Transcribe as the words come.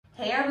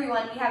Hey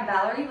everyone, we have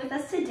Valerie with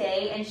us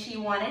today and she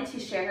wanted to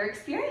share her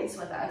experience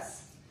with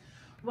us.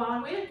 Well,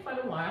 I waited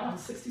quite a while. I'm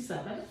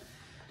 67,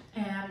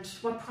 and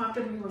what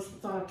prompted me was the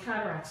thought of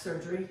cataract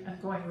surgery and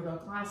going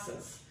without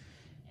glasses.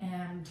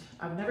 And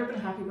I've never been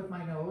happy with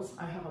my nose.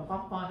 I have a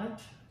bump on it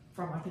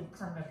from, I think,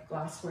 permanent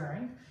glass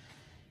wearing.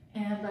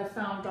 And I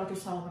found Dr.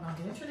 Solomon on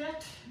the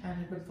internet and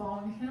had been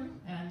following him,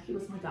 and he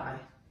was my guy.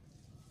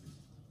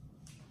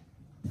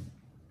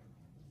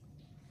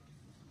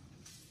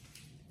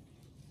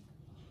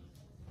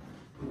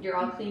 You're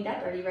all cleaned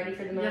up. Are you ready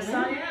for the moment? Yes,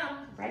 I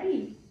am.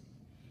 Ready.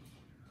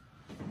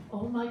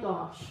 Oh my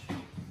gosh.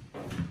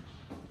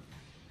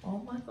 Oh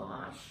my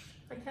gosh.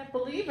 I can't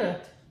believe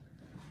it.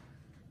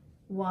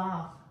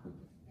 Wow.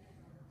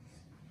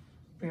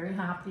 Very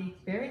happy.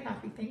 Very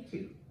happy. Thank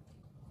you.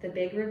 The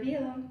big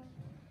reveal.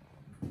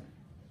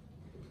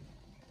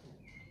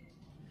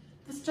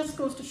 This just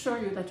goes to show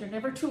you that you're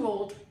never too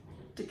old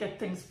to get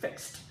things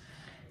fixed.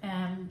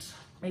 And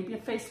maybe a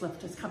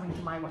facelift is coming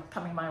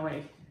my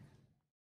way.